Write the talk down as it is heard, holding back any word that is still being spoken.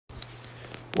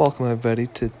Welcome, everybody,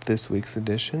 to this week's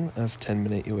edition of 10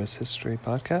 Minute U.S. History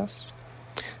Podcast.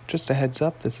 Just a heads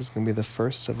up, this is going to be the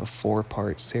first of a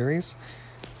 4-part series.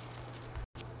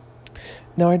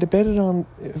 Now, I debated on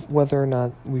whether or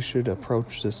not we should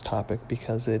approach this topic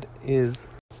because it is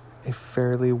a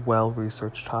fairly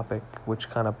well-researched topic, which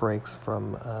kind of breaks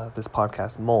from this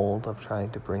podcast mold of trying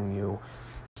to bring you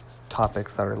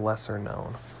topics that are lesser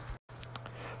known.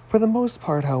 For the most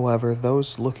part, however,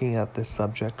 those looking at this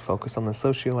subject focus on the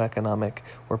socioeconomic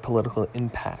or political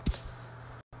impact.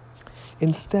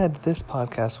 Instead, this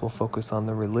podcast will focus on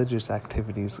the religious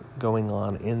activities going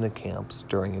on in the camps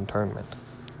during internment.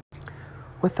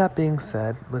 With that being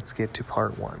said, let's get to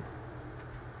part 1.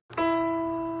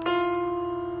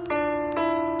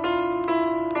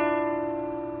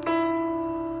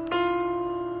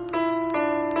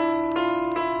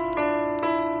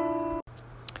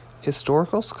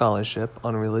 Historical scholarship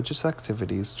on religious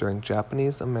activities during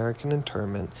Japanese American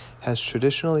internment has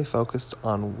traditionally focused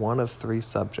on one of 3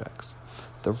 subjects: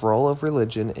 the role of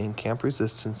religion in camp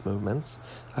resistance movements,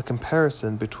 a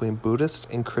comparison between Buddhist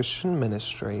and Christian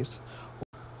ministries,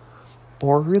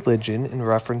 or religion in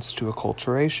reference to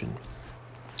acculturation.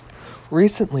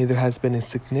 Recently, there has been a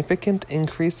significant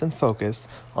increase in focus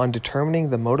on determining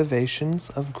the motivations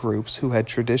of groups who had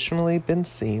traditionally been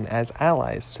seen as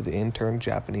allies to the interned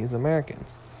Japanese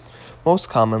Americans. Most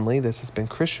commonly, this has been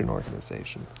Christian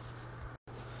organizations.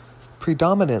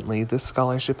 Predominantly, this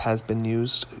scholarship has been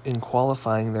used in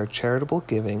qualifying their charitable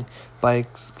giving by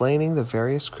explaining the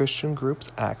various Christian groups'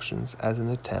 actions as an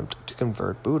attempt to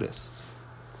convert Buddhists.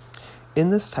 In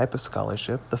this type of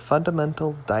scholarship, the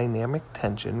fundamental dynamic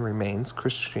tension remains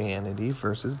Christianity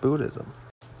versus Buddhism.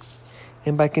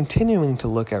 And by continuing to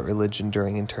look at religion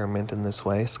during internment in this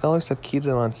way, scholars have keyed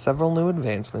in on several new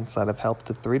advancements that have helped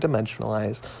to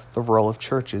three-dimensionalize the role of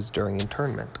churches during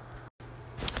internment.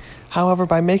 However,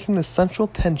 by making the central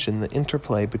tension the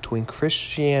interplay between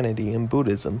Christianity and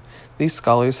Buddhism, these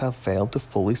scholars have failed to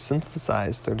fully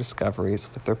synthesize their discoveries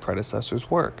with their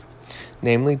predecessors' work,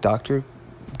 namely Dr.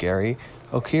 Gary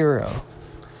Okihiro,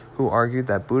 who argued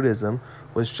that Buddhism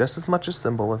was just as much a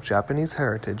symbol of Japanese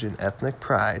heritage and ethnic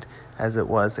pride as it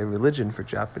was a religion for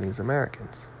Japanese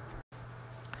Americans.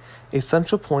 A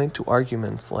central point to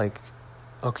arguments like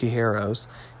Okihiro's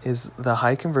is the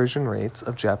high conversion rates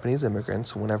of Japanese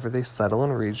immigrants whenever they settle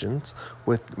in regions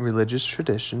with religious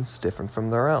traditions different from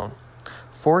their own.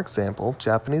 For example,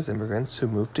 Japanese immigrants who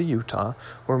moved to Utah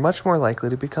were much more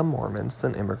likely to become Mormons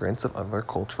than immigrants of other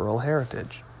cultural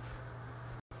heritage.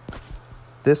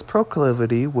 This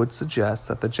proclivity would suggest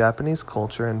that the Japanese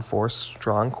culture enforced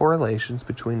strong correlations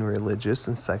between religious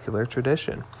and secular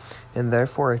tradition, and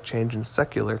therefore a change in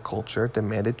secular culture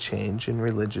demanded change in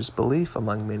religious belief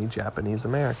among many Japanese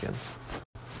Americans.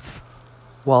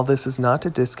 While this is not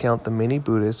to discount the many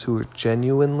Buddhists who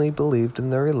genuinely believed in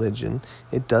their religion,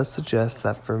 it does suggest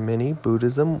that for many,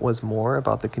 Buddhism was more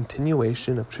about the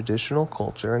continuation of traditional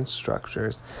culture and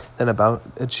structures than about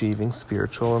achieving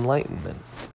spiritual enlightenment.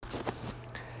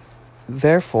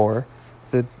 Therefore,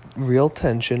 the real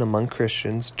tension among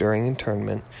Christians during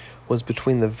internment was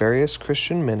between the various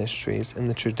Christian ministries and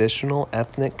the traditional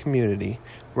ethnic community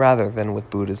rather than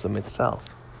with Buddhism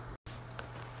itself.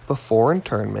 Before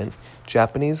internment,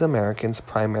 Japanese Americans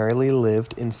primarily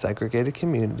lived in segregated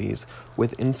communities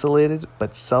with insulated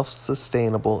but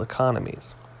self-sustainable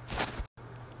economies.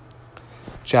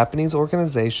 Japanese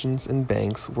organizations and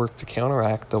banks worked to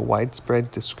counteract the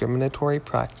widespread discriminatory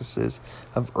practices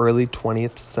of early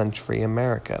 20th century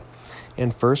America,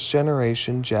 and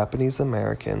first-generation Japanese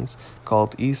Americans,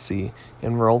 called Issei,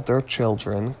 enrolled their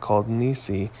children, called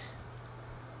Nisei,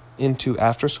 into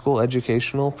after-school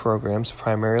educational programs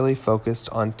primarily focused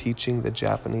on teaching the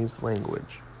Japanese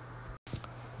language.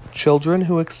 Children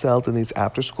who excelled in these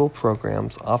after-school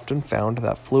programs often found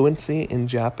that fluency in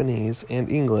Japanese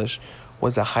and English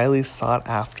was a highly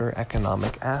sought-after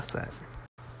economic asset.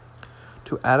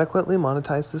 To adequately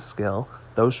monetize this skill,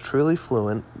 those truly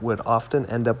fluent would often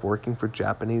end up working for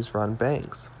Japanese-run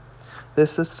banks.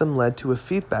 This system led to a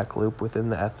feedback loop within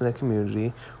the ethnic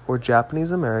community where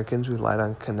Japanese Americans relied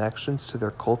on connections to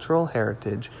their cultural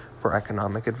heritage for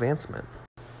economic advancement.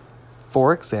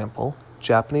 For example,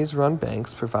 Japanese-run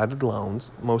banks provided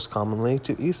loans, most commonly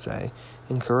to Issei,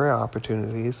 and career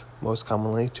opportunities, most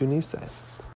commonly to Nisei.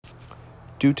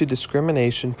 Due to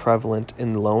discrimination prevalent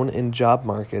in loan and job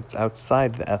markets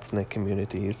outside the ethnic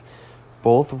communities,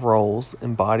 both roles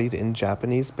embodied in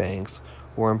Japanese banks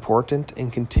were important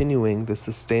in continuing the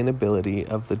sustainability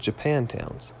of the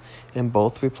Japantowns, and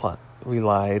both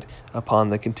relied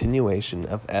upon the continuation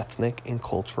of ethnic and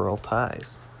cultural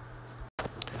ties.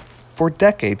 For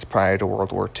decades prior to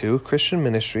World War II, Christian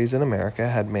ministries in America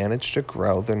had managed to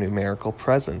grow their numerical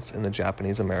presence in the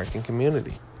Japanese American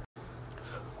community.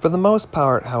 For the most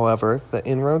part, however, the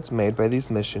inroads made by these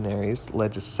missionaries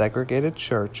led to segregated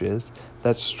churches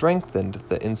that strengthened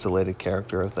the insulated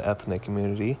character of the ethnic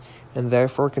community and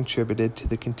therefore contributed to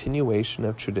the continuation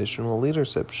of traditional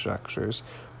leadership structures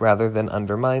rather than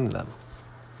undermine them.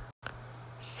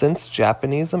 Since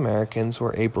Japanese Americans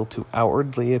were able to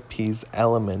outwardly appease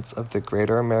elements of the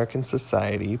greater American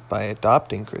society by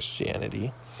adopting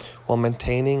Christianity, while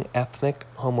maintaining ethnic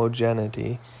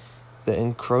homogeneity, the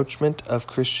encroachment of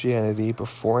Christianity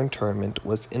before internment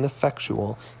was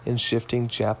ineffectual in shifting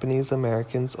Japanese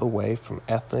Americans away from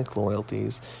ethnic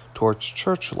loyalties towards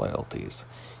church loyalties,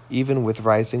 even with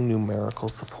rising numerical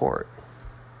support.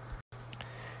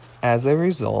 As a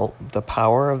result, the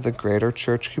power of the greater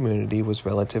church community was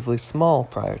relatively small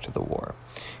prior to the war,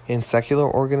 and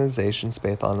secular organizations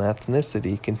based on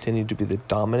ethnicity continued to be the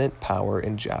dominant power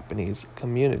in Japanese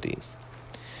communities.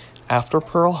 After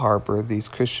Pearl Harbor, these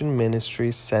Christian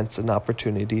ministries sensed an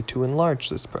opportunity to enlarge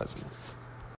this presence.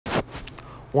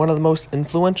 One of the most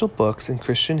influential books in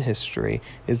Christian history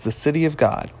is The City of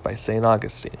God by St.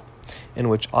 Augustine, in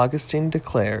which Augustine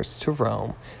declares to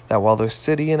Rome that while their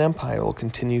city and empire will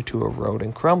continue to erode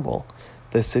and crumble,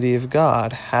 the city of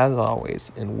God has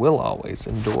always and will always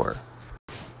endure.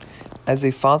 As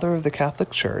a father of the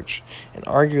Catholic Church, and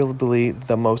arguably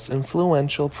the most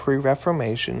influential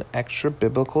pre-Reformation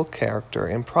extra-biblical character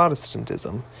in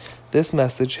Protestantism, this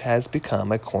message has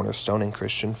become a cornerstone in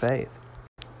Christian faith.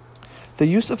 The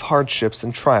use of hardships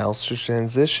and trials to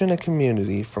transition a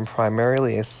community from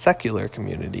primarily a secular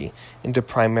community into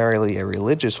primarily a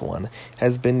religious one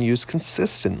has been used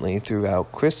consistently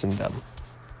throughout Christendom.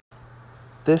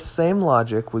 This same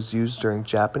logic was used during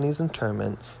Japanese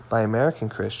internment by American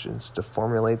Christians to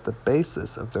formulate the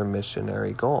basis of their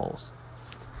missionary goals.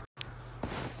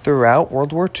 Throughout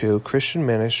World War II, Christian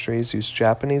ministries used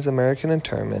Japanese American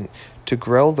internment to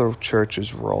grow the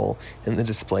church's role in the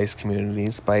displaced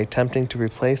communities by attempting to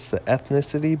replace the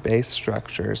ethnicity-based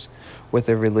structures with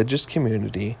a religious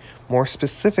community, more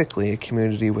specifically a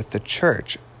community with the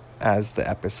church as the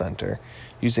epicenter,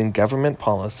 using government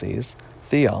policies,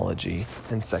 theology,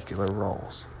 and secular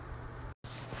roles.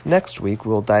 Next week,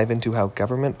 we'll dive into how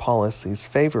government policies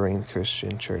favoring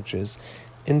Christian churches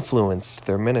influenced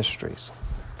their ministries.